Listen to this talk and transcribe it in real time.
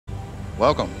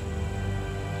Welcome.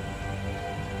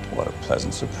 What a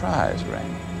pleasant surprise,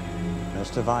 Raymon.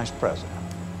 Mr. Vice President.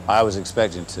 I was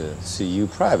expecting to see you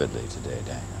privately today,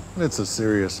 Daniel. It's a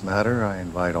serious matter. I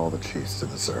invite all the chiefs to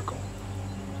the circle.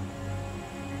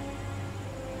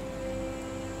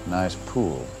 Nice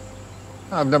pool.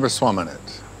 I've never swum in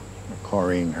it. The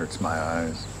chlorine hurts my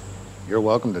eyes. You're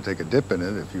welcome to take a dip in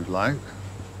it if you'd like.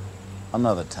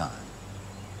 Another time.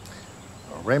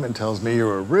 Well, Raymond tells me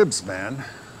you're a ribs man,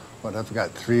 but I've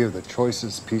got 3 of the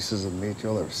choicest pieces of meat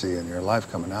you'll ever see in your life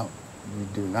coming out. You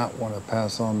do not want to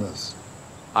pass on this.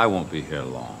 I won't be here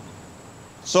long.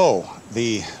 So,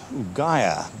 the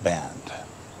Ugaya band.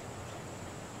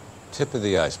 Tip of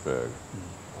the iceberg.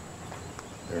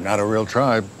 They're not a real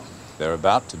tribe. They're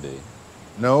about to be.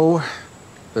 No,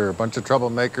 they're a bunch of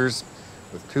troublemakers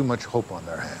with too much hope on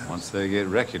their hands. Once they get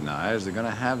recognized, they're gonna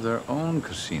have their own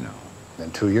casino.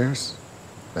 In 2 years,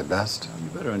 at best. You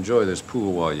better enjoy this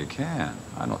pool while you can.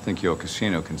 I don't think your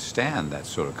casino can stand that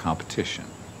sort of competition.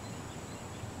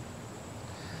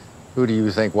 Who do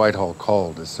you think Whitehall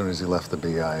called as soon as he left the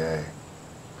BIA?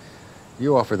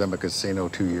 You offer them a casino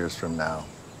 2 years from now.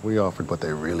 We offered what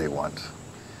they really want.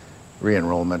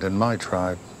 Re-enrollment in my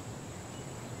tribe.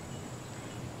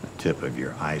 The tip of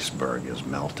your iceberg is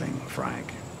melting,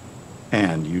 Frank.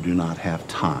 And you do not have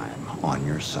time on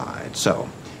your side. So,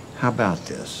 how about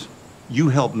this? You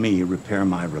help me repair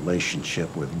my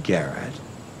relationship with Garrett.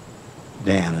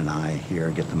 Dan and I here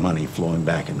get the money flowing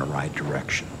back in the right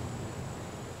direction.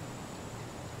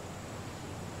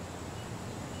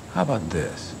 How about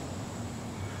this?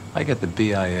 I get the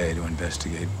BIA to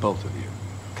investigate both of you.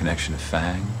 Connection to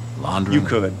Fang, laundering. You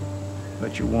could,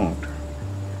 but you won't.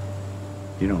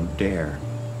 You don't dare.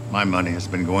 My money has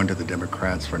been going to the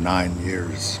Democrats for 9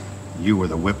 years. You were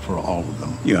the whip for all of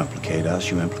them. You implicate us,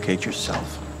 you implicate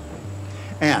yourself.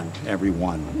 And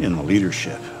everyone in the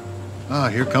leadership. Ah,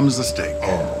 here comes the steak.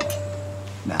 Oh.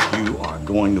 Now, you are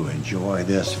going to enjoy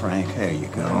this, Frank. There you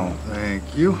go. Oh, thank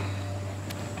you.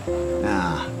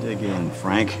 Now, dig in,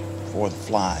 Frank, before the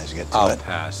flies get to I'll it.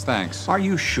 pass, thanks. Are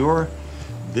you sure?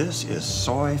 This is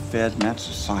soy-fed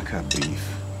Matsusaka beef.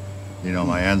 You know,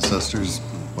 my ancestors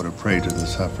would have prayed to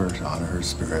this heifer to honor her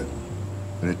spirit.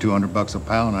 But at $200 a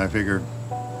pound, I figured,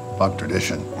 fuck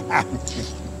tradition.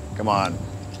 Come on,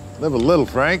 live a little,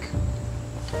 Frank.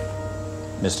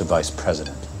 Mr. Vice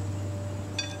President.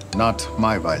 Not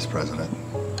my vice president.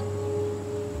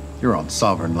 You're on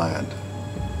sovereign land.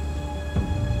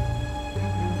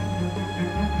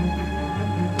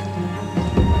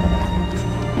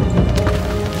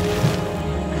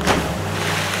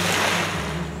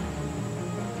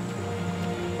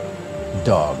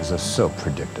 Dogs are so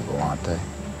predictable, aren't they?